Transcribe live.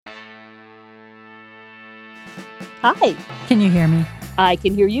Hi. Can you hear me? I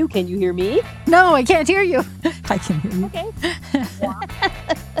can hear you. Can you hear me? No, I can't hear you. I can hear you. Okay.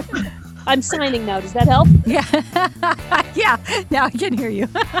 I'm signing now. Does that help? Yeah. Yeah. Now I can hear you.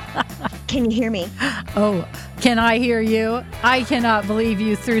 Can you hear me? Oh, can I hear you? I cannot believe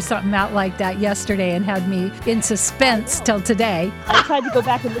you threw something out like that yesterday and had me in suspense till today. I tried to go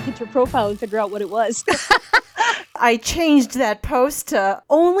back and look at your profile and figure out what it was. I changed that post to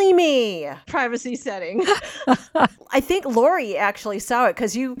only me privacy setting. I think Lori actually saw it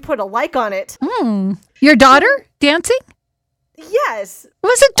because you put a like on it. Your daughter dancing? Yes. It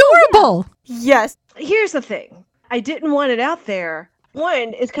was adorable. Yes. Here's the thing. I didn't want it out there.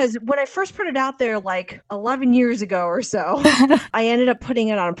 One is because when I first put it out there like 11 years ago or so, I ended up putting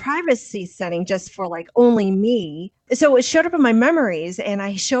it on privacy setting just for like only me. So it showed up in my memories and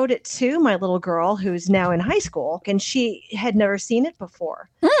I showed it to my little girl who's now in high school and she had never seen it before.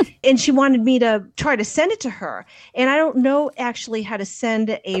 And she wanted me to try to send it to her. And I don't know actually how to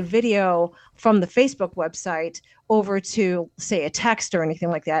send a video from the Facebook website over to, say, a text or anything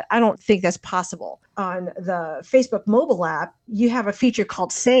like that. I don't think that's possible. On the Facebook mobile app, you have a feature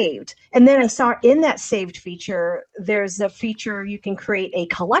called Saved. And then I saw in that Saved feature, there's a feature you can create a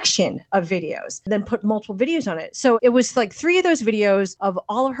collection of videos, then put multiple videos on it. So it was like 3 of those videos of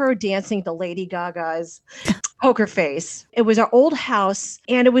all of her dancing to Lady Gaga's Poker Face. It was our old house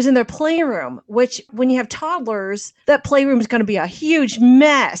and it was in their playroom, which when you have toddlers, that playroom is going to be a huge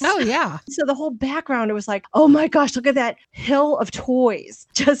mess. Oh, yeah. So the whole background, it was like, oh my gosh, look at that hill of toys.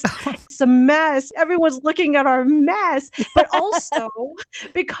 Just it's a mess. Everyone's looking at our mess. But also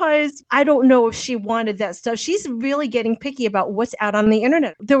because I don't know if she wanted that stuff. She's really getting picky about what's out on the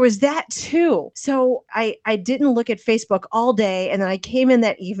internet. There was that too. So I didn't look at Facebook all day. And then I came in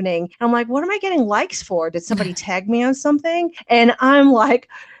that evening. And I'm like, what am I getting likes for? Did somebody tag me on something? And I'm like,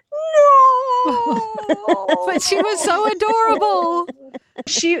 no. But she was so adorable.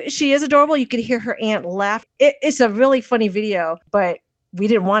 She is adorable. You could hear her aunt laugh. It's a really funny video, but we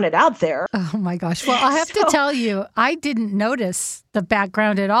didn't want it out there. Oh my gosh. Well, I have to tell you, I didn't notice the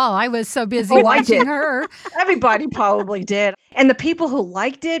background at all. I was so busy watching her. Everybody probably did. And the people who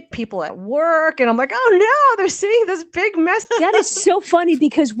liked it, people at work, and I'm like, oh no, they're seeing this big mess. That is so funny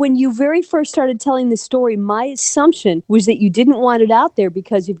because when you very first started telling the story, my assumption was that you didn't want it out there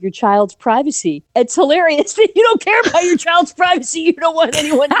because of your child's privacy. It's hilarious that you don't care about your child's privacy. You don't want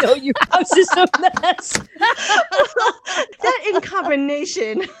anyone to know your house is a mess. That in combination.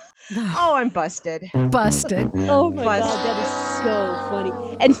 Oh, I'm busted. Busted. Oh my God, that is so funny.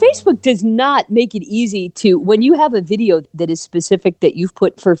 And Facebook does not make it easy to, when you have a video that is specific that you've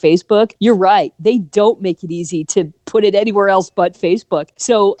put for Facebook, you're right. They don't make it easy to put it anywhere else but Facebook.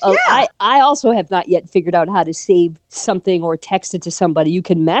 So I also have not yet figured out how to save something or text it to somebody. You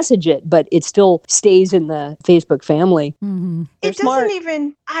can message it, but it still stays in the Facebook family. Mm-hmm. It doesn't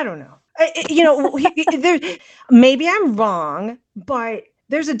even, I don't know. Maybe I'm wrong, but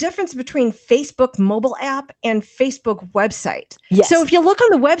there's a difference between Facebook mobile app and Facebook website. Yes. So if you look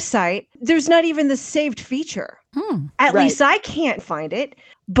on the website, there's not even the saved feature. At least I can't find it.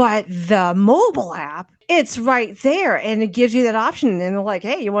 But the mobile app, it's right there and it gives you that option. And they're like,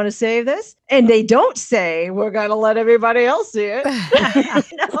 hey, you want to save this? And they don't say, we're going to let everybody else see it.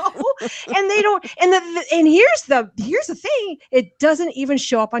 And they don't. And here's the thing. It doesn't even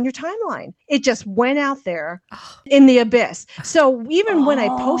show up on your timeline. It just went out there in the abyss. So even when I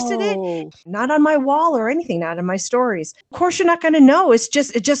posted it, not on my wall or anything, not in my stories, of course, you're not going to know. It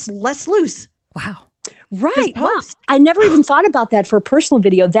just lets loose. Wow. Right. Wow. I never even thought about that for a personal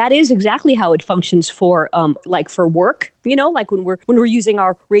video. That is exactly how it functions for like for work, like when we're using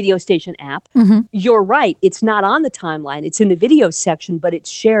our radio station app. Mm-hmm. You're right. It's not on the timeline. It's in the video section, but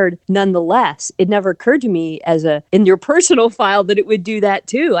it's shared nonetheless. It never occurred to me in your personal file that it would do that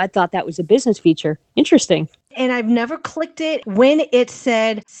too. I thought that was a business feature. Interesting. And I've never clicked it. When it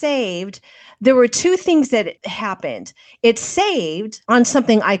said saved, there were 2 things that happened. It saved on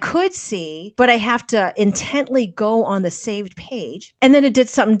something I could see, but I have to intently go on the saved page. And then it did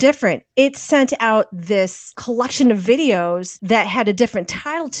something different. It sent out this collection of videos that had a different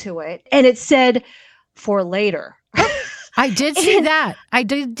title to it. And it said, for later. I did see that. I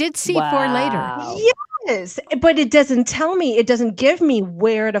did see for later. Yes, but it doesn't tell me, it doesn't give me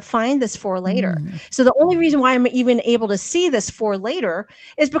where to find this for later. So the only reason why I'm even able to see this for later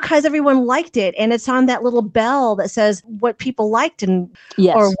is because everyone liked it. And it's on that little bell that says what people liked or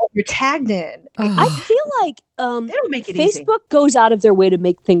what you're tagged in. I feel like they don't make it Facebook easy. goes out of their way to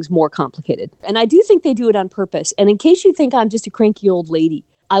make things more complicated. And I do think they do it on purpose. And in case you think I'm just a cranky old lady,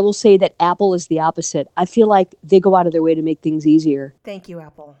 I will say that Apple is the opposite. I feel like they go out of their way to make things easier. Thank you,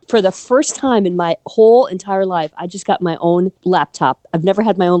 Apple. For the first time in my whole entire life, I just got my own laptop. I've never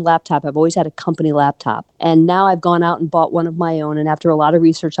had my own laptop. I've always had a company laptop. And now I've gone out and bought one of my own. And after a lot of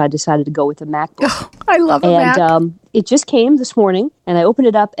research, I decided to go with a MacBook. Oh, I love a Mac. And it just came this morning, and I opened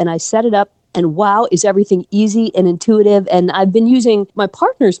it up and I set it up. And wow, is everything easy and intuitive. And I've been using my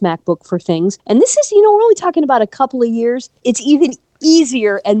partner's MacBook for things. And this is, we're only talking about a couple of years. It's even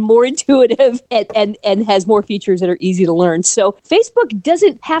easier and more intuitive and has more features that are easy to learn. So Facebook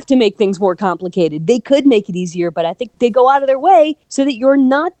doesn't have to make things more complicated. They could make it easier, but I think they go out of their way so that you're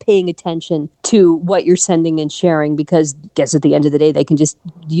not paying attention to what you're sending and sharing, because I guess at the end of the day, they can just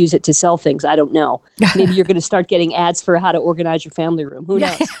use it to sell things. I don't know. Maybe you're going to start getting ads for how to organize your family room. Who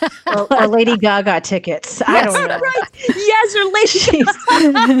knows? or Lady Gaga tickets. I don't know. Right. Yes, or Lady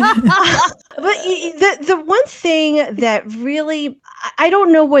Gaga. But the one thing that really, I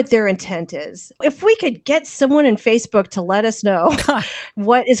don't know what their intent is. If we could get someone in Facebook to let us know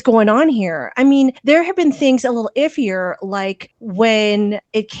what is going on here. I mean, there have been things a little iffier, like when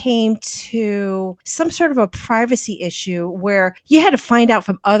it came to some sort of a privacy issue where you had to find out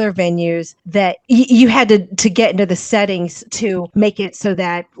from other venues that you had to get into the settings to make it so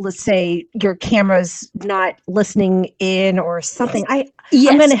that, let's say, your camera's not listening in or something. I'm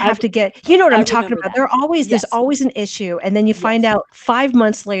going to have to get, you know what I'm talking about. There's always an issue. And then you find out 5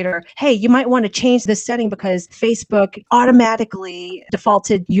 months later, hey, you might want to change this setting because Facebook automatically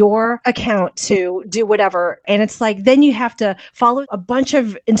defaulted your account to do whatever. And it's like, then you have to follow a bunch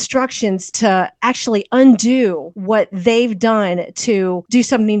of instructions to actually undo what they've done to do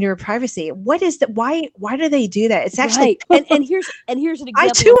something to your privacy. What is that? Why do they do that? It's actually, and here's an example. I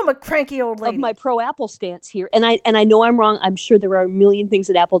too am a cranky old lady. Of my pro Apple stance here. And I know I'm wrong. I'm sure there are a million things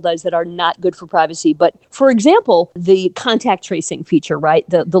that Apple does that are not good for privacy. But for example, the contact tracing feature, right?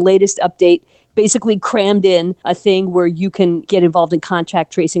 The latest update basically crammed in a thing where you can get involved in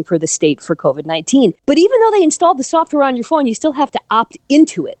contact tracing for the state for COVID-19. But even though they installed the software on your phone, you still have to opt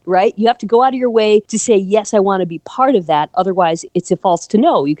into it, right? You have to go out of your way to say, yes, I want to be part of that. Otherwise, it's a false to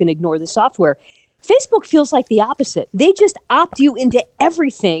no. You can ignore the software. Facebook feels like the opposite. They just opt you into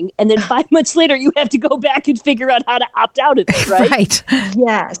everything. And then 5 months later, you have to go back and figure out how to opt out of it, right? Right.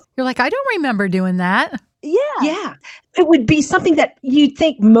 Yes. You're like, I don't remember doing that. Yeah. Yeah. It would be something that you'd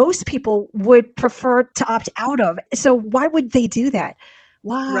think most people would prefer to opt out of. So why would they do that?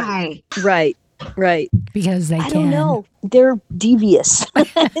 Why? Right. Because they can. I don't know. They're devious.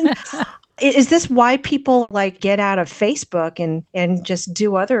 Is this why people get out of Facebook and just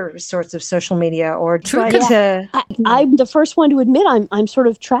do other sorts of social media or try to? I'm the first one to admit I'm sort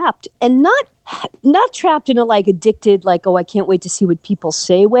of trapped, and not trapped in a addicted, oh, I can't wait to see what people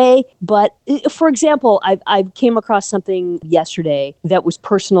say way. But for example, I came across something yesterday that was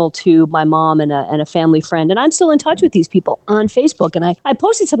personal to my mom and a family friend. And I'm still in touch with these people on Facebook. And I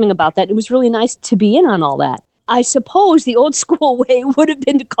posted something about that. It was really nice to be in on all that. I suppose the old school way would have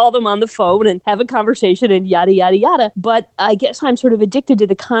been to call them on the phone and have a conversation and yada, yada, yada. But I guess I'm sort of addicted to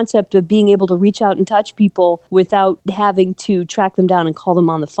the concept of being able to reach out and touch people without having to track them down and call them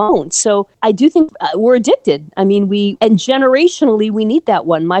on the phone. So I do think we're addicted. I mean, and generationally, we need that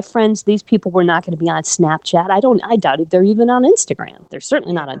one. My friends, these people were not going to be on Snapchat. I doubt if they're even on Instagram. They're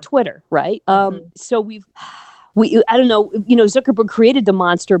certainly not on Twitter, right? So I don't know, Zuckerberg created the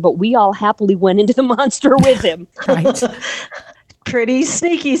monster, but we all happily went into the monster with him. Right. Pretty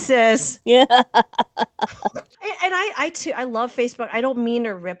sneaky, sis. Yeah. And I love Facebook. I don't mean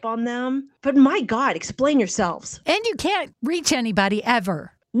to rip on them, but my God, explain yourselves. And you can't reach anybody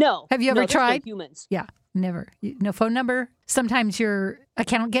ever. No. Have you ever there's no tried? humans. Yeah, never. No phone number. Sometimes your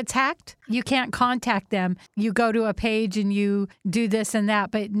account gets hacked. You can't contact them. You go to a page and you do this and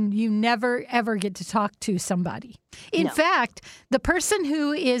that, but you never, ever get to talk to somebody. In fact, the person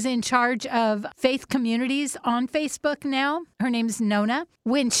who is in charge of faith communities on Facebook now, her name's Nona.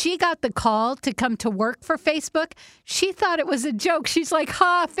 When she got the call to come to work for Facebook, she thought it was a joke. She's like,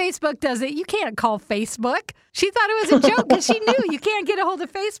 Facebook does it. You can't call Facebook. She thought it was a joke because she knew you can't get a hold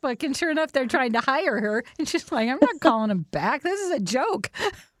of Facebook. And sure enough, they're trying to hire her. And she's like, I'm not calling them back. This is a joke.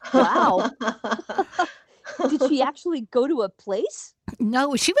 Wow. Did she actually go to a place?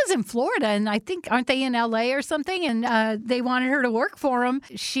 No, she was in Florida, and I think, aren't they in LA or something? And they wanted her to work for them.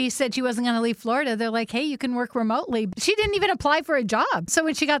 She said she wasn't going to leave Florida. They're like, hey, you can work remotely. She didn't even apply for a job. So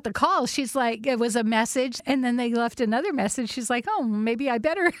when she got the call, she's like, it was a message. And then they left another message. She's like, oh, maybe I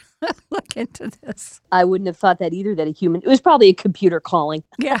better look into this. I wouldn't have thought that either, that a human. It was probably a computer calling.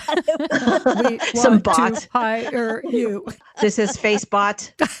 Yeah. Some bot. To hire you. This is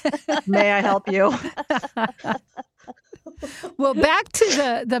FaceBot. May I help you? Well, back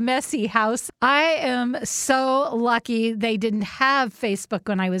to the messy house. I am so lucky they didn't have Facebook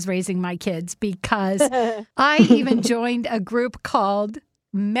when I was raising my kids, because I even joined a group called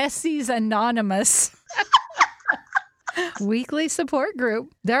Messies Anonymous. Weekly support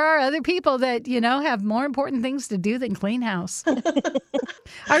group. There are other people that, have more important things to do than clean house.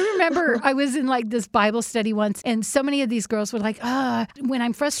 I remember I was in like this Bible study once, and so many of these girls were like, when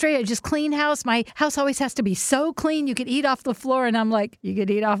I'm frustrated, I just clean house. My house always has to be so clean you could eat off the floor. And I'm like, you could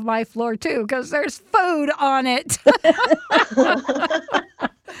eat off my floor too, because there's food on it.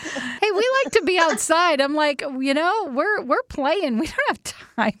 Hey, we like to be outside. I'm like, we're playing. We don't have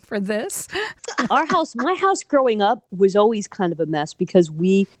time for this. My house growing up was always kind of a mess, because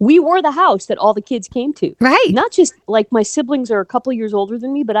we were the house that all the kids came to. Right. Not just like my siblings are a couple years older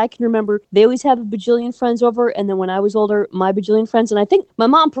than me, but I can remember they always have a bajillion friends over. And then when I was older, my bajillion friends. And I think my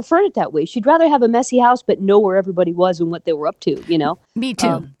mom preferred it that way. She'd rather have a messy house, but know where everybody was and what they were up to, Me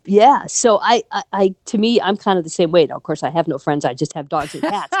too. Yeah. So I to me, I'm kind of the same way. Now, of course, I have no friends. I just have dogs and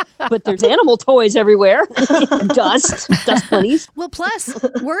cats. But there's animal toys everywhere. dust bunnies. Well, plus,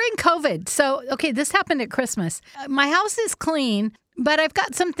 we're in COVID. So, okay, this happened at Christmas. My house is clean, but I've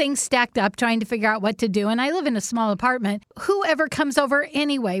got some things stacked up trying to figure out what to do. And I live in a small apartment. Whoever comes over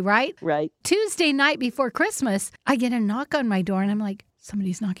anyway, right? Right. Tuesday night before Christmas, I get a knock on my door and I'm like,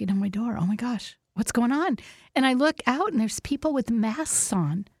 somebody's knocking on my door. Oh my gosh, what's going on? And I look out and there's people with masks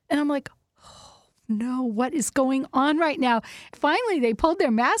on. And I'm like, no, what is going on right now? Finally, they pulled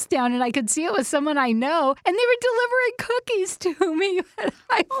their mask down and I could see it was someone I know, and they were delivering cookies to me. And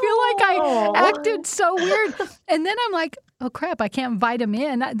I feel like I acted so weird. And then I'm like, oh crap, I can't invite them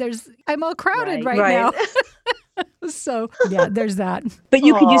in. I'm all crowded right now. So, yeah, there's that. But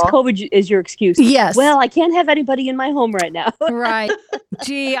you could use COVID as your excuse. Yes. Well, I can't have anybody in my home right now. Right.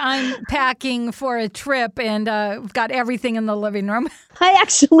 Gee, I'm packing for a trip and got everything in the living room. I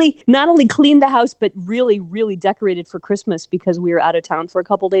actually not only cleaned the house, but really, really decorated for Christmas, because we were out of town for a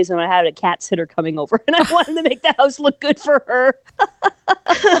couple days and I had a cat sitter coming over and I wanted to make the house look good for her.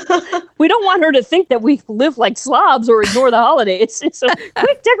 We don't want her to think that we live like slobs or ignore the holidays. So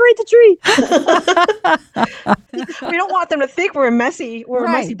quick, decorate the tree. We don't want them to think we're a messy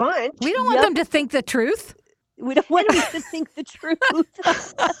bunch. We don't want them to think the truth. We don't want them to think the truth.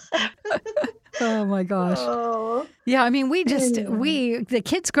 Oh my gosh. Oh. Yeah, I mean, the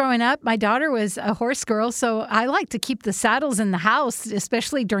kids growing up, my daughter was a horse girl, so I like to keep the saddles in the house,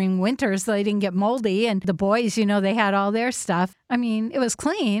 especially during winter, so they didn't get moldy. And the boys, they had all their stuff. I mean, it was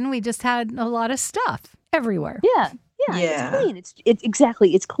clean. We just had a lot of stuff everywhere. Yeah. It's clean. It's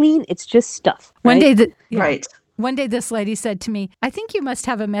exactly. It's clean. It's just stuff. Right? Right. One day this lady said to me, I think you must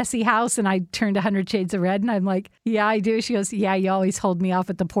have a messy house. And I turned 100 Shades of Red and I'm like, yeah, I do. She goes, yeah, you always hold me off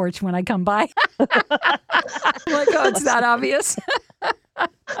at the porch when I come by. I'm like, oh, it's that obvious.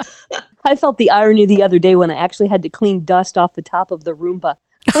 I felt the irony the other day when I actually had to clean dust off the top of the Roomba.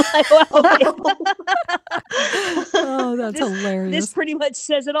 Oh, that's hilarious. This pretty much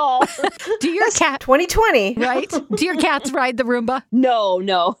says it all. Do your cat 2020, right? Do your cats ride the Roomba? No,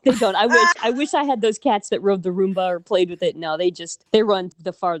 they don't. I wish I had those cats that rode the Roomba or played with it. No, they run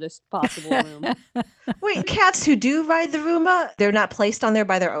the farthest possible room. Wait, cats who do ride the Roomba, they're not placed on there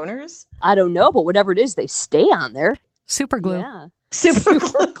by their owners? I don't know, but whatever it is, they stay on there. Super glue. Yeah. Super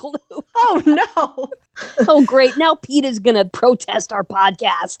glue. Oh no. Oh great. Now PETA's gonna protest our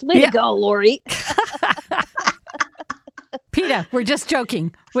podcast. Way to go, Lori. PETA, we're just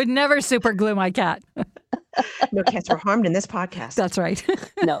joking. Would never super glue my cat. No cats were harmed in this podcast. That's right.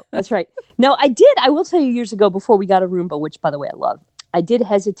 No, that's right. No, I will tell you, years ago, before we got a Roomba, which by the way I love, I did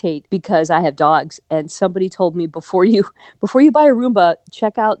hesitate because I have dogs, and somebody told me before you buy a Roomba,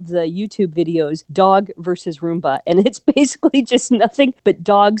 check out the YouTube videos, Dog versus Roomba, and it's basically just nothing but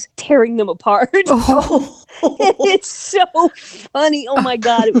dogs tearing them apart. Oh. It's so funny. Oh my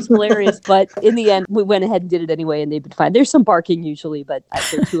God, it was hilarious. But in the end, we went ahead and did it anyway, and they've been fine. There's some barking usually, but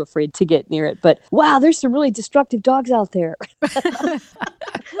they're too afraid to get near it. But wow, there's some really destructive dogs out there.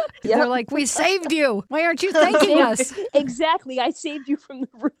 They're like, we saved you. Why aren't you thanking us? Exactly. I saved you from the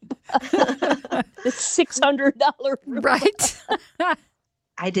Roomba. The $600 Roomba. Right.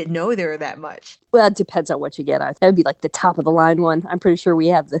 I didn't know they were that much. Well, it depends on what you get. That would be like the top of the line one. I'm pretty sure we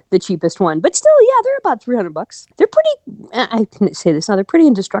have the cheapest one. But still, yeah, they're about $300. They're pretty, I can say this now, they're pretty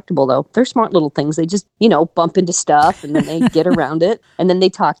indestructible though. They're smart little things. They just, bump into stuff and then they get around it and then they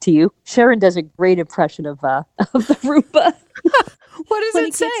talk to you. Sharon does a great impression of the Roomba. What does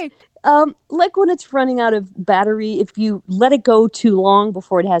it say? Like when it's running out of battery, if you let it go too long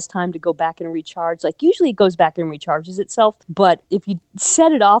before it has time to go back and recharge, like usually it goes back and recharges itself. But if you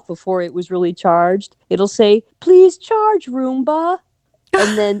set it off before it was really charged, it'll say, "Please charge, Roomba."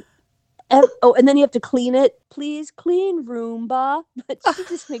 And then, and then you have to clean it. "Please clean, Roomba." But she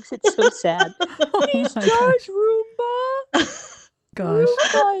just makes it so sad. "Please charge, Roomba." Gosh.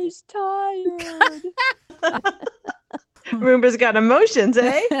 Roomba is tired. Roomba's got emotions,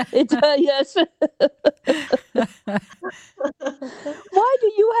 eh? It yes. Why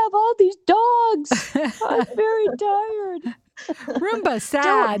do you have all these dogs? I'm very tired. Roomba sad.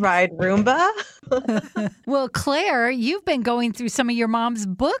 Don't ride Roomba. Well, Claire, you've been going through some of your mom's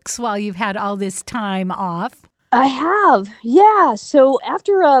books while you've had all this time off. I have, yeah. So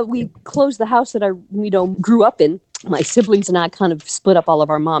after we closed the house that I, grew up in, my siblings and I kind of split up all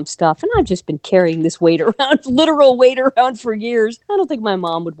of our mom's stuff, and I've just been carrying this weight around, literal weight around for years. I don't think my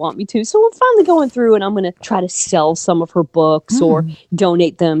mom would want me to. So I'm finally going through, and I'm going to try to sell some of her books or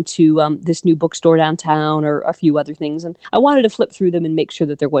donate them to this new bookstore downtown or a few other things. And I wanted to flip through them and make sure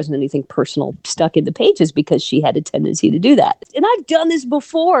that there wasn't anything personal stuck in the pages because she had a tendency to do that. And I've done this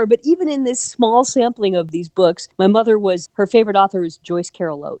before, but even in this small sampling of these books, my mother her favorite author is Joyce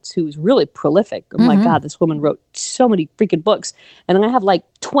Carol Oates, who's really prolific. Oh my God, this woman wrote so many freaking books. And I have like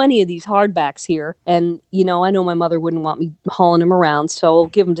 20 of these hardbacks here. And, I know my mother wouldn't want me hauling them around. So I'll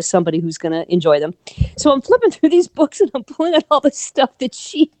give them to somebody who's going to enjoy them. So I'm flipping through these books and I'm pulling out all the stuff that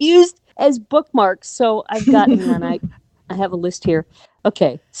she used as bookmarks. So I've gotten, and I have a list here.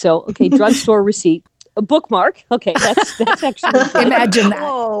 Okay. Drugstore receipt. A bookmark. Okay, that's actually Imagine that.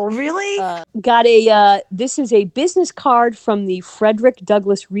 Oh, really? Got this is a business card from the Frederick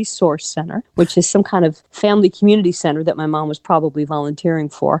Douglass Resource Center, which is some kind of family community center that my mom was probably volunteering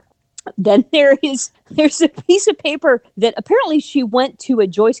for. Then there's a piece of paper that apparently she went to a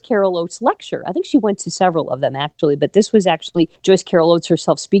Joyce Carol Oates lecture. I think she went to several of them actually, but this was actually Joyce Carol Oates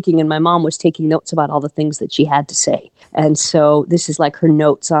herself speaking, and my mom was taking notes about all the things that she had to say. And so this is like her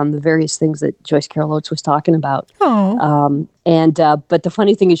notes on the various things that Joyce Carol Oates was talking about. Oh. But the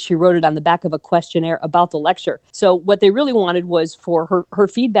funny thing is she wrote it on the back of a questionnaire about the lecture. So what they really wanted was for her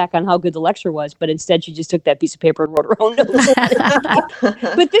feedback on how good the lecture was, but instead she just took that piece of paper and wrote her own notes.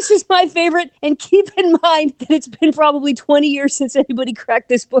 But this is my favorite, and keep in mind that it's been probably 20 years since anybody cracked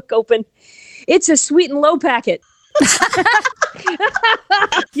this book open. It's a Sweet and Low packet.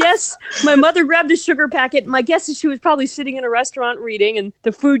 Yes, my mother grabbed a sugar packet. My guess is she was probably sitting in a restaurant reading, and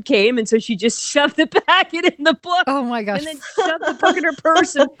the food came, and so she just shoved the packet in the book. Oh my gosh! And then shoved the book in her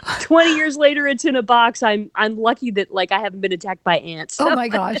purse. And 20 years later, it's in a box. I'm lucky that I haven't been attacked by ants. Oh my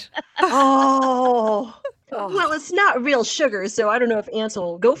gosh! Oh. Well, it's not real sugar, so I don't know if ants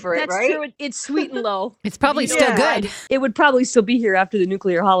will go for it, That's right? true. It's sweet and low. It's probably still good. It would probably still be here after the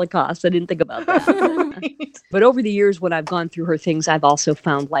nuclear holocaust. I didn't think about that. But over the years, when I've gone through her things, I've also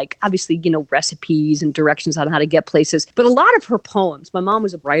found obviously, recipes and directions on how to get places. But a lot of her poems, my mom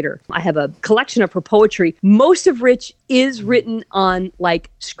was a writer. I have a collection of her poetry, most of which is written on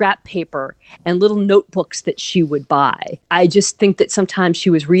scrap paper and little notebooks that she would buy. I just think that sometimes she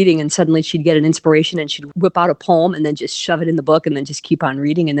was reading and suddenly she'd get an inspiration and she'd whip out a poem and then just shove it in the book and then just keep on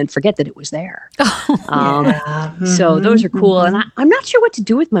reading and then forget that it was there. So those are cool. And I'm not sure what to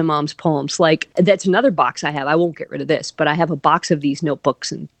do with my mom's poems. That's another box I have. I won't get rid of this, but I have a box of these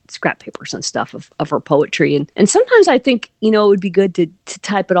notebooks and scrap papers and stuff of her poetry. And sometimes I think, it would be good to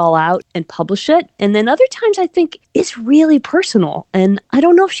type it all out and publish it. And then other times I think it's really personal. And I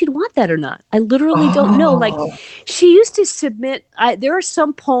don't know if she'd want that or not. I literally don't know. She used to submit, there are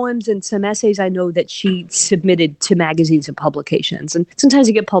some poems and some essays I know that she submitted to magazines and publications. And sometimes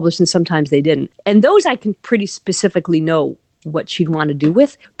they get published and sometimes they didn't. And those I can pretty specifically know what she'd want to do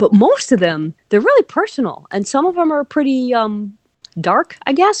with. But most of them, they're really personal. And some of them are pretty dark,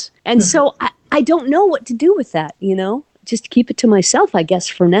 I guess. And so I don't know what to do with that, just keep it to myself, I guess,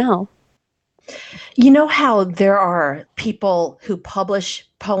 for now. You know how there are people who publish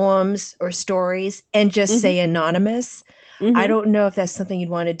poems or stories and just say anonymous? I don't know if that's something you'd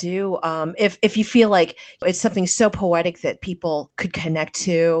want to do. If you feel like it's something so poetic that people could connect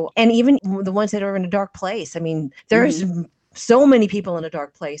to, and even the ones that are in a dark place. I mean, there's so many people in a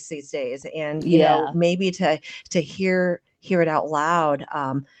dark place these days, and maybe to hear it out loud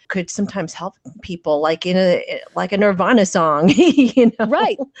could sometimes help people, like in a Nirvana song.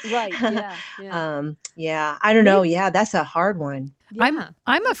 Right. Yeah. I don't know. Yeah, that's a hard one. Yeah.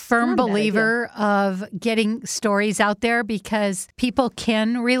 I'm a firm believer of getting stories out there because people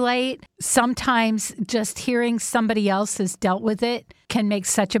can relate. Sometimes just hearing somebody else has dealt with it can make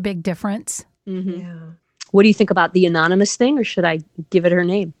such a big difference. Yeah. What do you think about the anonymous thing, or should I give it her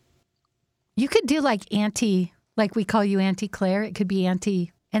name? You could do like Auntie, like we call you Auntie Claire. It could be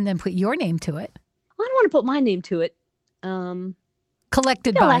Auntie and then put your name to it. I don't want to put my name to it.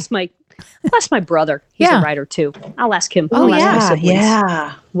 Collected I'll by. ask my brother. He's a writer too. I'll ask him. Oh, I'll ask my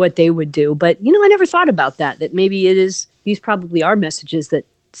siblings what they would do. But I never thought about that maybe it is, these probably are messages that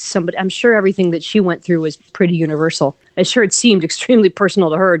somebody, I'm sure everything that she went through was pretty universal. I'm sure it seemed extremely personal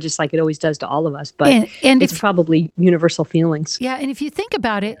to her, just like it always does to all of us, but and it's probably universal feelings. Yeah. And if you think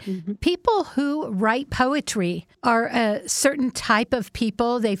about it, people who write poetry are a certain type of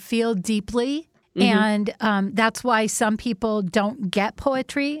people. They feel deeply. And that's why some people don't get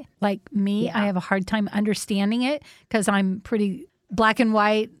poetry. Like me, I have a hard time understanding it because I'm pretty black and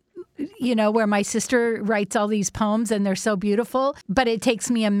white, where my sister writes all these poems and they're so beautiful, but it takes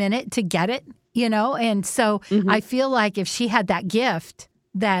me a minute to get it, And so I feel like if she had that gift,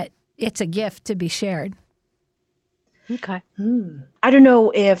 that it's a gift to be shared. Okay. I don't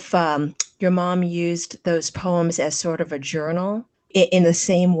know if your mom used those poems as sort of a journal in the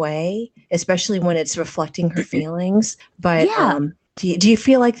same way, especially when it's reflecting her feelings. But do you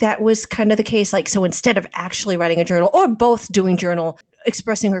feel like that was kind of the case? Like, so instead of actually writing a journal or both doing journal,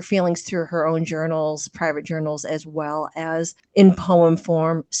 expressing her feelings through her own journals, private journals, as well as in poem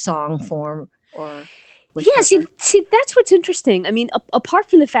form, song form, or see, that's what's interesting. I mean, apart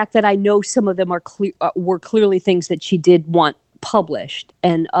from the fact that I know some of them were clearly things that she did want published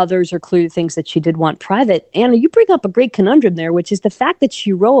and others are clearly things that she did want private. Anna, you bring up a great conundrum there, which is the fact that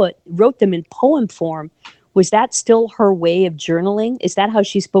she wrote them in poem form. Was that still her way of journaling? Is that how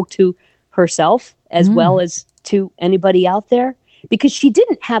she spoke to herself as well as to anybody out there? Because she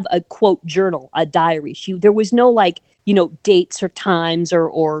didn't have a quote journal, a diary. There was no dates or times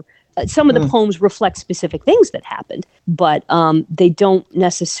or some of the poems reflect specific things that happened, but they don't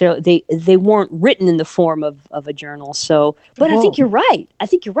necessarily, they weren't written in the form of a journal. So, but I think you're right. I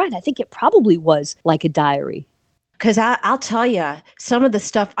think it probably was like a diary. Because I'll tell you, some of the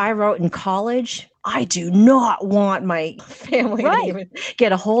stuff I wrote in college, I do not want my family to even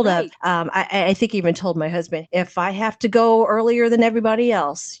get a hold of. I think I even told my husband, if I have to go earlier than everybody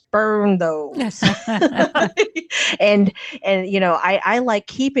else, burn those. and I like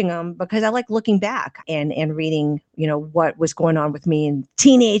keeping them because I like looking back and reading, what was going on with me in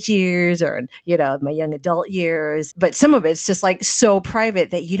teenage years or, my young adult years. But some of it's just like so private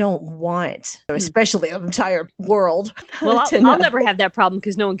that you don't want, especially the entire world. Well, I'll never have that problem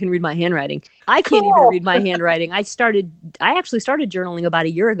because no one can read my handwriting. I can't even read my handwriting. I actually started journaling about a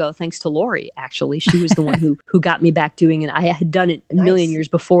year ago, thanks to Lori, actually. She was the one who got me back doing it. I had done it a million years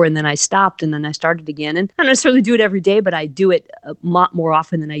before, and then I stopped, and then I started again. And I don't necessarily do it every day, but I do it a lot more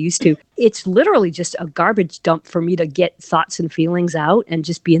often than I used to. It's literally just a garbage dump for me to get thoughts and feelings out and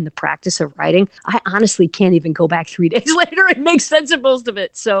just be in the practice of writing. I honestly can't even go back 3 days later and make sense of most of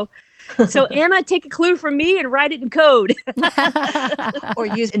it. So Anna, take a clue from me and write it in code. Or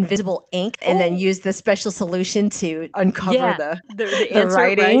use invisible ink and then use the special solution to uncover the answer,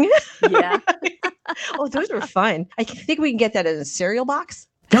 writing. Right? Yeah. Oh, those were fun. I think we can get that in a cereal box.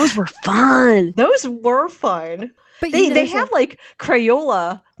 Those were fun. But they have like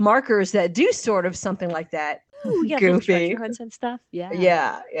Crayola markers that do sort of something like that. Ooh, yeah, goofy hunts and stuff.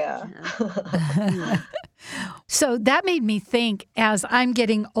 Yeah. So that made me think, as I'm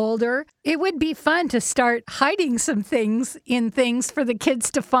getting older, it would be fun to start hiding some things in things for the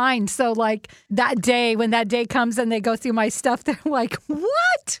kids to find. So like that day, when that day comes and they go through my stuff, they're like,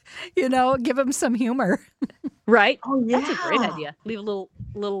 what? Give them some humor. Right. Oh, yeah. That's a great idea. Leave a little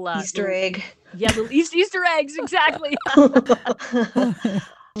Easter egg. Yeah, little Easter eggs. Exactly.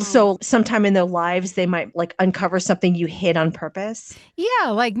 So sometime in their lives, they might like uncover something you hid on purpose. Yeah,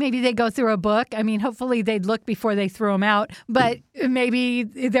 like maybe they go through a book. I mean, hopefully they'd look before they threw them out, but maybe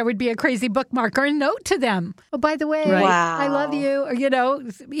there would be a crazy bookmark or a note to them. Oh, by the way, I love you. Or,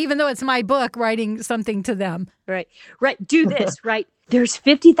 even though it's my book, writing something to them. Right. Do this, right? There's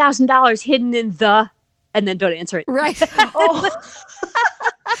 $50,000 hidden in and then don't answer it. Right.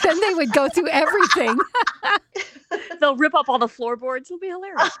 Then they would go through everything. They'll rip up all the floorboards. It'll be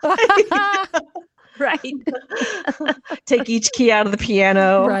hilarious. Right. Take each key out of the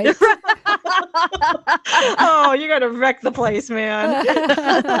piano. Right. Oh, you're going to wreck the place, man.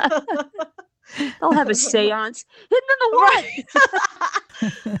 They'll have a seance. Hidden in the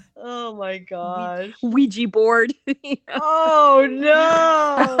wall. Oh, my gosh. Ouija board. Oh,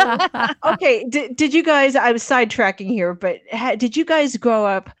 no. Okay. Did you guys, I was sidetracking here, but did you guys grow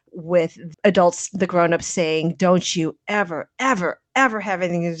up with adults, the grown-ups saying, don't you ever, ever, ever have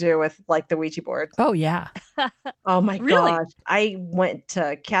anything to do with like the Ouija board? Oh, yeah. Oh, my gosh. I went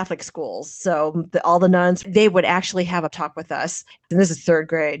to Catholic schools. So all the nuns, they would actually have a talk with us. And this is third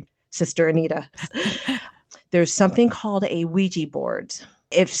grade. Sister Anita. There's something called a Ouija board.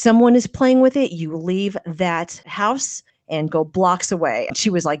 If someone is playing with it, you leave that house and go blocks away. She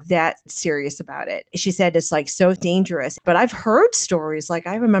was like that serious about it. She said it's like so dangerous. But I've heard stories. Like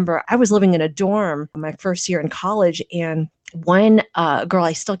I remember I was living in a dorm my first year in college, and one girl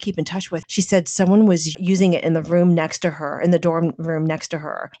I still keep in touch with, she said someone was using it in the room next to her, in the dorm room next to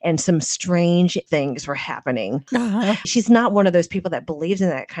her, and some strange things were happening. She's not one of those people that believes in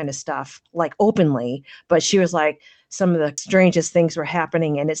that kind of stuff, like openly, but she was like, some of the strangest things were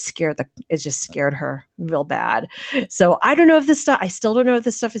happening, and it just scared her real bad. So I don't know if I still don't know if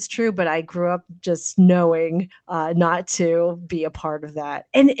this stuff is true, but I grew up just knowing not to be a part of that.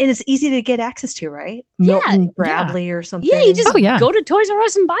 And it's easy to get access to, right? Milton Bradley or something. Yeah, you just go to Toys R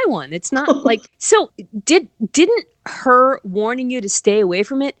Us and buy one. It's not like, so didn't her warning you to stay away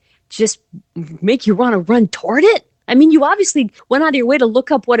from it just make you want to run toward it? I mean, you obviously went out of your way to look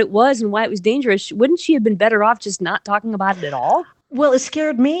up what it was and why it was dangerous. Wouldn't she have been better off just not talking about it at all? Well, it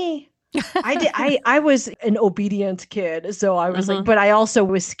scared me. I was an obedient kid, so I was like, but I also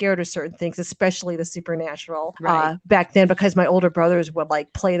was scared of certain things, especially the supernatural back then, because my older brothers would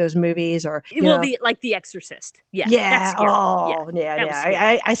like play those movies or like The Exorcist. Yeah.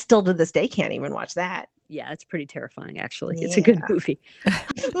 I still to this day can't even watch that. Yeah, it's pretty terrifying, actually. It's a good movie.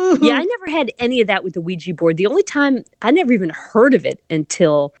 Yeah, I never had any of that with the Ouija board. The only time I never even heard of it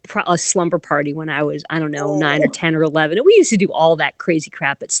until a slumber party when I was, I don't know, 9 or 10 or 11. And we used to do all that crazy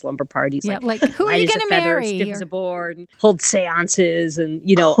crap at slumber parties. Yeah, like who are you going to marry? Stiff as a board, and hold seances and,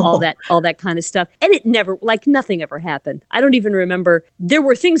 all that kind of stuff. And it never, like nothing ever happened. I don't even remember. There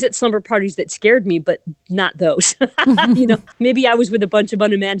were things at slumber parties that scared me, but not those. Maybe I was with a bunch of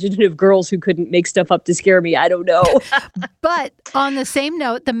unimaginative girls who couldn't make stuff up to scare me. I don't know. But on the same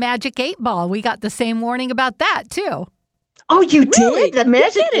note, the Magic 8 Ball, we got the same warning about that too. Oh, you did? The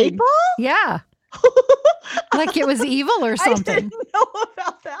Magic 8 Ball? Yeah. Like it was evil or something. I didn't know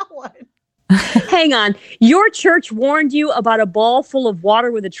about that one. Hang on. Your church warned you about a ball full of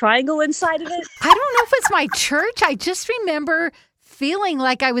water with a triangle inside of it? I don't know if it's my church. I just remember feeling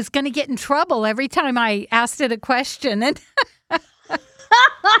like I was going to get in trouble every time I asked it a question. And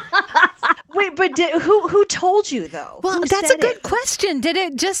wait, but who told you though? Well, that's a good question. Did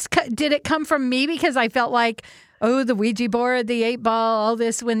it come from me because I felt like, oh, the Ouija board, the 8 ball, all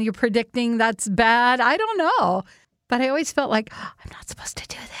this when you're predicting that's bad? I don't know. But I always felt like, I'm not supposed to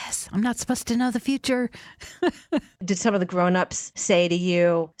do this. I'm not supposed to know the future. Did some of the grown-ups say to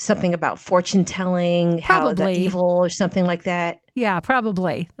you something about fortune telling, how the evil or something like that? Yeah,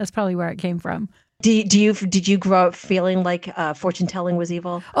 probably. That's probably where it came from. Did you grow up feeling like fortune telling was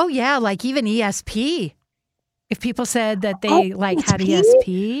evil? Oh yeah, like even ESP. If people said that they had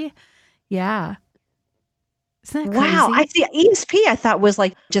ESP, yeah. Isn't that crazy? Wow, I see. ESP I thought was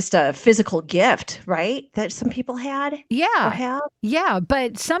like just a physical gift, right? That some people had. Yeah, or have. Yeah,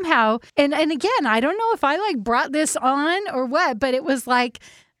 but somehow, and again, I don't know if I like brought this on or what, but it was like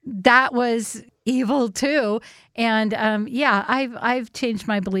that was evil too. And I've changed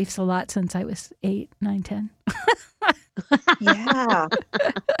my beliefs a lot since I was 8, 9, 10. Yeah.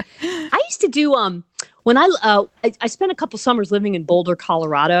 I used to do when I spent a couple summers living in Boulder,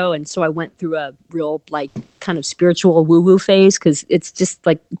 Colorado, and so I went through a real like kind of spiritual woo-woo phase because it's just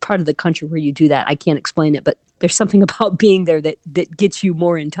like part of the country where you do that. I can't explain it, but there's something about being there that gets you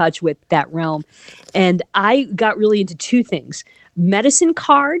more in touch with that realm. And I got really into two things: medicine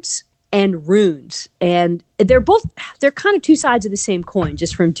cards and runes. And they're kind of two sides of the same coin,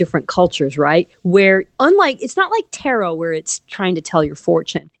 just from different cultures, right? Where it's not like tarot where it's trying to tell your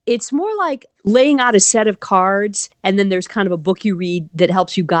fortune. It's more like laying out a set of cards, and then there's kind of a book you read that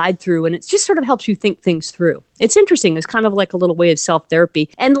helps you guide through, and it just sort of helps you think things through. It's interesting. It's kind of like a little way of self-therapy.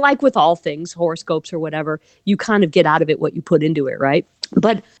 And like with all things, horoscopes or whatever, you kind of get out of it what you put into it, right?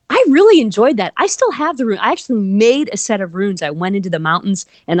 But I really enjoyed that. I still have the rune. I actually made a set of runes. I went into the mountains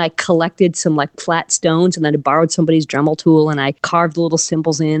and I collected some like flat stones, and then I borrowed somebody's Dremel tool and I carved little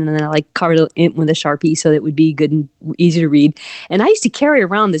symbols in, and then I like carved it in with a Sharpie so that it would be good and easy to read. And I used to carry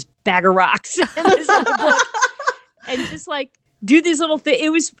around this bag of rocks and this little book and just like do these little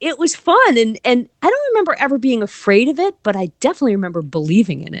things. It was fun. And I don't remember ever being afraid of it, but I definitely remember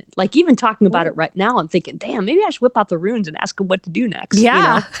believing in it. Like even talking about it right now, I'm thinking, damn, maybe I should whip out the runes and ask them what to do next.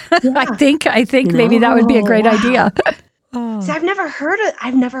 Yeah. I think maybe that would be a great idea. So I've never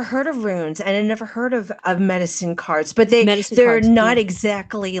heard of runes, and I've never heard of medicine cards, but they're not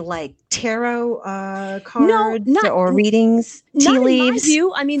exactly like tarot cards or readings, tea leaves. In my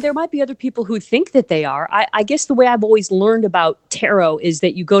view. I mean, there might be other people who think that they are. I guess the way I've always learned about tarot is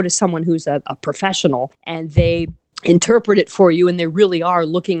that you go to someone who's a professional, and they interpret it for you, and they really are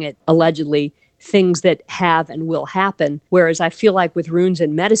looking at allegedly things that have and will happen. Whereas I feel like with runes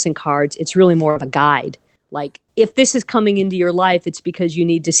and medicine cards, it's really more of a guide. Like, if this is coming into your life, it's because you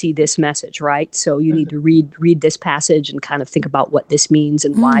need to see this message, right? So you need to read this passage and kind of think about what this means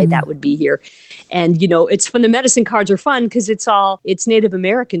and why that would be here. And, it's fun. The medicine cards are fun because it's Native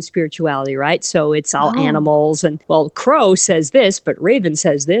American spirituality, right? So it's all animals, and crow says this, but raven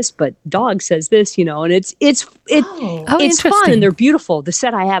says this, but dog says this, and it's fun, and they're beautiful. The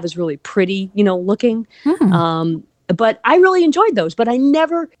set I have is really pretty, looking. But I really enjoyed those. But I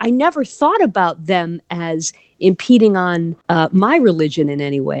never thought about them as impeding on my religion in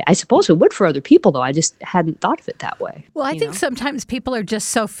any way. I suppose it would for other people, though. I just hadn't thought of it that way. Well, I think sometimes people are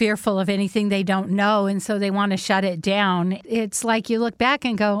just so fearful of anything they don't know, and so they want to shut it down. It's like you look back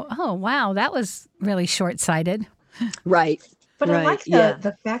and go, oh, wow, that was really short-sighted. Right. But I like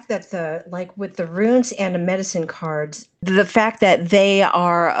the fact that with the runes and the medicine cards, the fact that they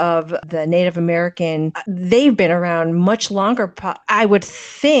are of the Native American, they've been around much longer, I would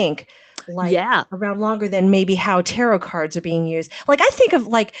think, around longer than maybe how tarot cards are being used. Like, I think of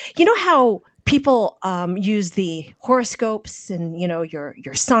how people use the horoscopes and, your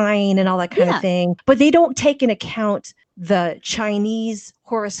sign and all that kind of thing, but they don't take into account the Chinese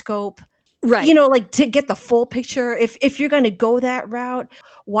horoscope. Right. To get the full picture, if you're going to go that route,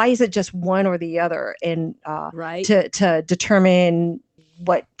 why is it just one or the other? And to determine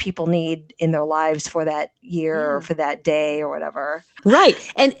what people need in their lives for that year or for that day or whatever. Right.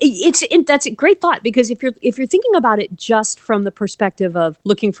 And that's a great thought, because if you're thinking about it just from the perspective of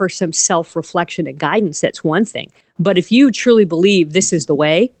looking for some self-reflection and guidance, that's one thing. But if you truly believe this is the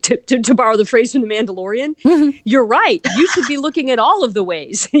way, to borrow the phrase from The Mandalorian, you're right. You should be looking at all of the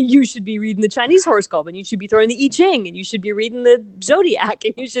ways. You should be reading the Chinese horoscope, and you should be throwing the I Ching, and you should be reading the Zodiac,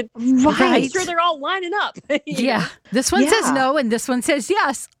 and you should make sure they're all lining up. This one says no, and this one says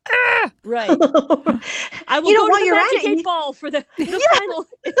yes. Right. I will go to the Magic 8 Ball for the final.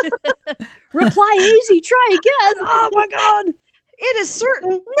 Reply easy, try again. Oh my God. It is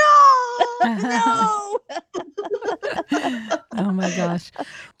certain. No. Oh my gosh.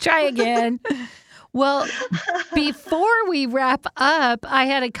 Try again. Well, before we wrap up, I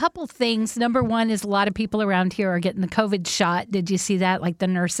had a couple things. Number one is a lot of people around here are getting the COVID shot. Did you see that? Like the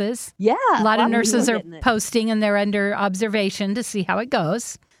nurses? Yeah. A lot of nurses are posting, and they're under observation to see how it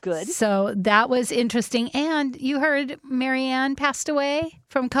goes. Good. So that was interesting. And you heard Marianne passed away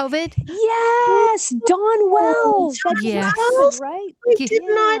from COVID? Yes, Dawn Wells. Yes. Right? I did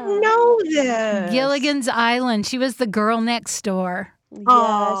not know this. Gilligan's Island. She was the girl next door. Yes.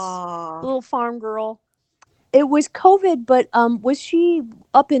 Little farm girl. It was COVID, but was she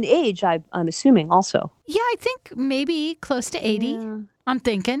up in age, I'm assuming, also? Yeah, I think maybe close to 80. Yeah. I'm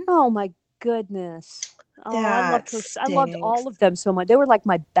thinking. Oh, my goodness. Oh, I loved her. I loved all of them so much. They were like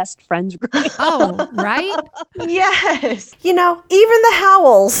my best friends. Oh, right? Yes. Even the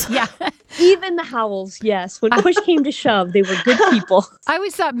Howells. Yeah. Even the Howells, yes. When push came to shove, they were good people. I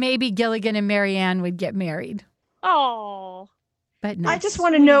always thought maybe Gilligan and Marianne would get married. Oh. But no. I just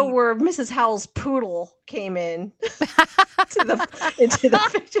want to know where Mrs. Howell's poodle came in into the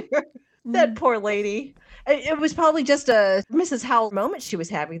picture. That poor lady. It was probably just a Mrs. Howell moment she was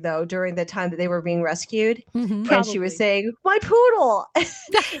having, though, during the time that they were being rescued. Mm-hmm. And she was saying, my poodle.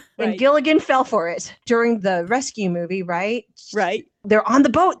 And Gilligan fell for it during the rescue movie, right? Right. They're on the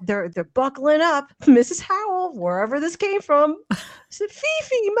boat. They're buckling up. Mrs. Howell, wherever this came from, said,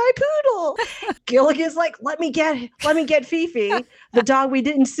 Fifi, my poodle. Gilligan's like, let me get Fifi, the dog we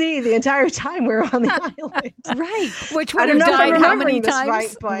didn't see the entire time we were on the island. Right. Which would have died how many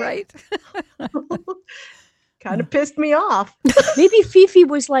times? Right. Kind of pissed me off. Maybe Fifi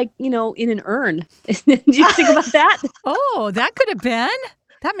was like, in an urn. Did you think about that? Oh, that could have been.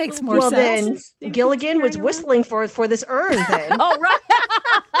 That makes more sense. Then Gilligan was whistling for this urn then. Oh, right.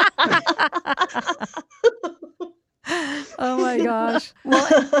 Oh, my gosh. Well,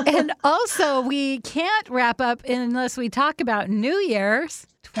 and also, we can't wrap up unless we talk about New Year's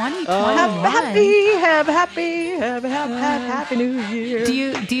 2021. Happy New Year.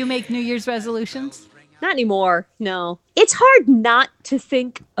 Do you make New Year's resolutions? Not anymore. No. It's hard not to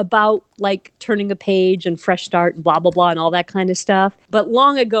think about like turning a page and fresh start and blah, blah, blah and all that kind of stuff. But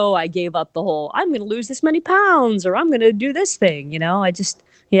long ago, I gave up the whole, I'm going to lose this many pounds or I'm going to do this thing.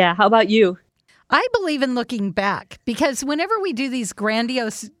 How about you? I believe in looking back because whenever we do these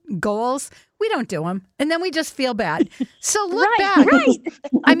grandiose goals, we don't do them. And then we just feel bad. So look back. Right.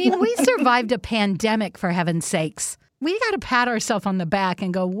 I mean, we survived a pandemic, for heaven's sakes. We got to pat ourselves on the back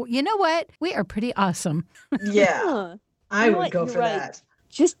and go, you know what? We are pretty awesome. Yeah. I would go for that.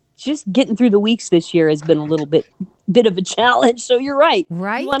 Just just getting through the weeks this year has been a little bit of a challenge. So you're right.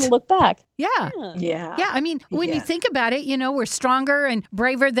 Right. You want to look back. Yeah. Yeah. Yeah. I mean, when you Yeah. think about it, we're stronger and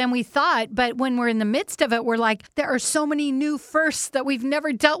braver than we thought. But when we're in the midst of it, we're like, there are so many new firsts that we've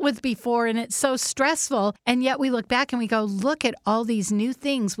never dealt with before. And it's so stressful. And yet we look back and we go, look at all these new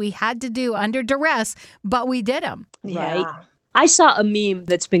things we had to do under duress, but we did them. Yeah. Right. I saw a meme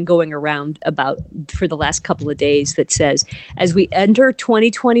that's been going around about for the last couple of days that says, as we enter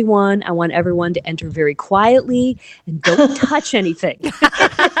 2021, I want everyone to enter very quietly and don't touch anything.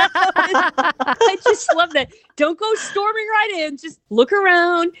 I just love that. Don't go storming right in. Just look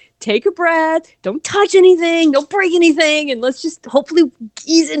around, take a breath, don't touch anything, don't break anything, and let's just hopefully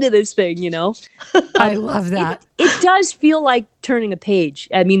ease into this thing, I love that. It does feel like turning a page.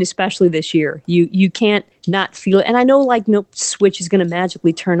 I mean, especially this year. You can't not feel it. And I know like no switch is going to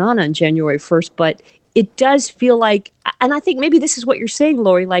magically turn on January 1st, but it does feel like, and I think maybe this is what you're saying,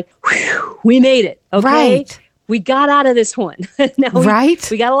 Lori, like, whew, we made it. Okay. Right. We got out of this one. Now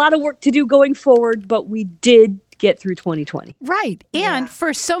we got a lot of work to do going forward, but we did get through 2020. Right. And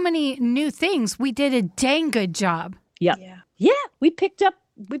for so many new things, we did a dang good job. Yeah. We picked up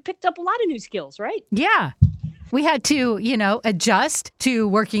a lot of new skills, right? Yeah. We had to, adjust to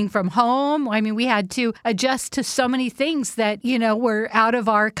working from home. I mean, we had to adjust to so many things that, were out of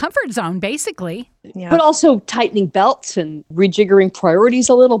our comfort zone, basically. Yeah. But also tightening belts and rejiggering priorities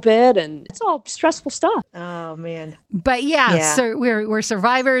a little bit. And it's all stressful stuff. Oh, man. But so we're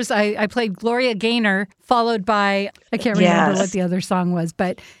survivors. I played Gloria Gaynor, followed by, I can't remember what the other song was.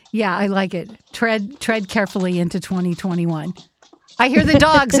 But yeah, I like it. Tread carefully into 2021. I hear the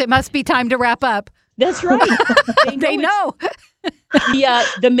dogs. It must be time to wrap up. That's right. They know.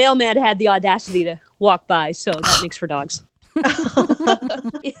 The mailman had the audacity to walk by, so that makes for dogs.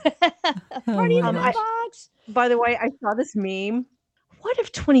 Party in the mailbox. By the way, I saw this meme. What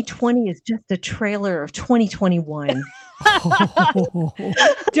if 2020 is just a trailer of 2021?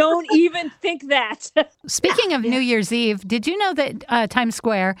 Don't even think that. Speaking of New Year's Eve, did you know that Times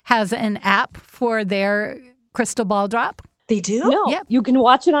Square has an app for their crystal ball drop? They do? No, Yep. You can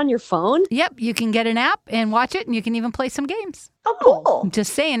watch it on your phone. Yep, you can get an app and watch it, and you can even play some games. Oh, cool. I'm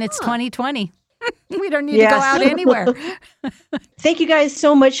just saying, it's 2020. We don't need to go out anywhere. Thank you guys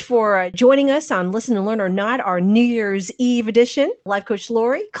so much for joining us on Listen and Learn or Not, our New Year's Eve edition. Life Coach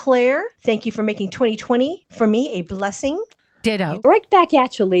Lori, Claire, thank you for making 2020 for me a blessing. Ditto. Right back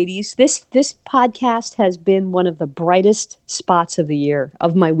at you, ladies. This podcast has been one of the brightest spots of the year,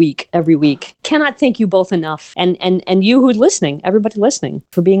 of my week, every week. Cannot thank you both enough. And you who's listening, everybody listening,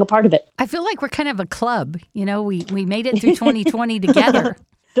 for being a part of it. I feel like we're kind of a club. We made it through 2020 together.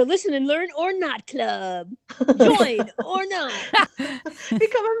 The Listen and Learn or Not Club. Join or not.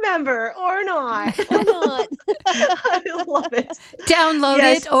 Become a member or not. Or not. I love it. Download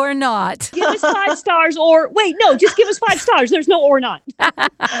it or not. Give us 5 stars or, wait, no, just give us 5 stars. There's no or not.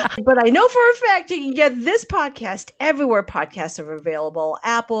 But I know for a fact you can get this podcast everywhere podcasts are available.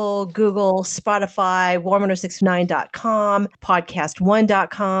 Apple, Google, Spotify, warm1069.com,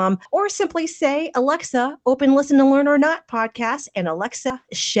 podcast1.com, or simply say, Alexa, open Listen and Learn or Not podcast, and Alexa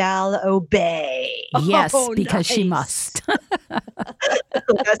shall obey. Yes, Oh, because she nice. must.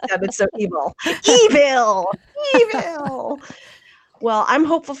 That sounded so evil. Evil. Well, I'm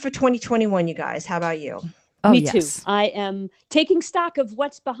hopeful for 2021, you guys. How about you? Oh, Me yes. too. I am taking stock of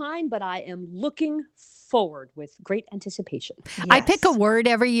what's behind, but I am looking forward with great anticipation. I pick a word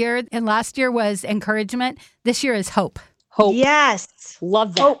every year, and last year was encouragement. This year is hope. Hope. Yes.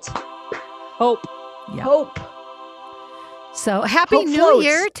 Love that. Hope. Hope. Yeah. Hope. So happy Hope New floats.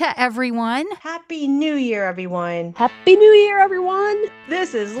 Year to everyone. Happy New Year, everyone. Happy New Year, everyone.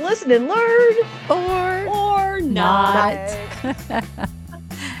 This is Listen and Learn Or not. Happy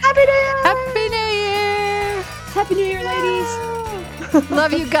New Year. Happy New Year. Happy New Year, ladies.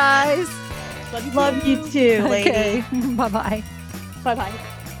 Love you guys. Love you too, ladies. Okay. Bye-bye. Bye-bye.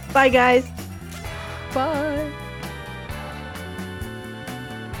 Bye, guys. Bye.